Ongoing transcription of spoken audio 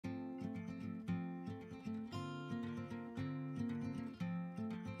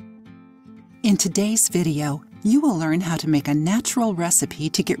In today's video, you will learn how to make a natural recipe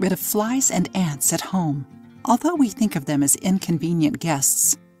to get rid of flies and ants at home. Although we think of them as inconvenient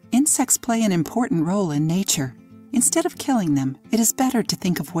guests, insects play an important role in nature. Instead of killing them, it is better to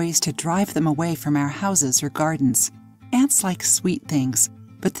think of ways to drive them away from our houses or gardens. Ants like sweet things,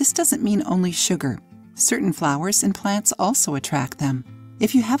 but this doesn't mean only sugar. Certain flowers and plants also attract them.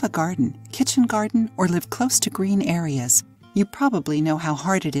 If you have a garden, kitchen garden, or live close to green areas, you probably know how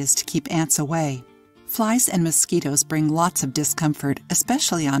hard it is to keep ants away. Flies and mosquitoes bring lots of discomfort,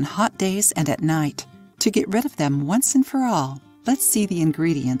 especially on hot days and at night. To get rid of them once and for all, let's see the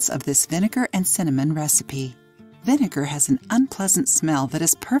ingredients of this vinegar and cinnamon recipe. Vinegar has an unpleasant smell that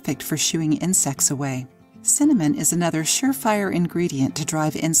is perfect for shooing insects away. Cinnamon is another surefire ingredient to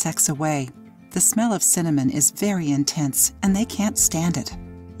drive insects away. The smell of cinnamon is very intense and they can't stand it.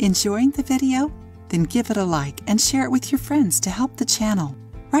 Enjoying the video? Then give it a like and share it with your friends to help the channel.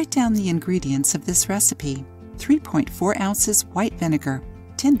 Write down the ingredients of this recipe: 3.4 ounces white vinegar,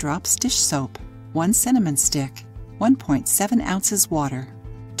 10 drops dish soap, 1 cinnamon stick, 1.7 ounces water.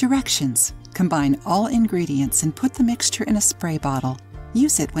 Directions: combine all ingredients and put the mixture in a spray bottle.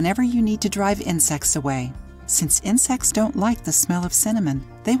 Use it whenever you need to drive insects away. Since insects don't like the smell of cinnamon,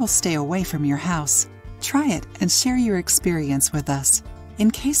 they will stay away from your house. Try it and share your experience with us. In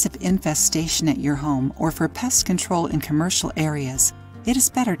case of infestation at your home or for pest control in commercial areas, it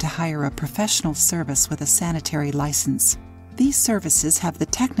is better to hire a professional service with a sanitary license. These services have the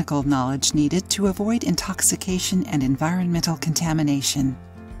technical knowledge needed to avoid intoxication and environmental contamination.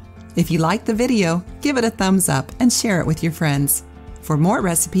 If you liked the video, give it a thumbs up and share it with your friends. For more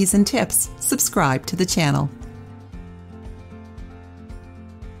recipes and tips, subscribe to the channel.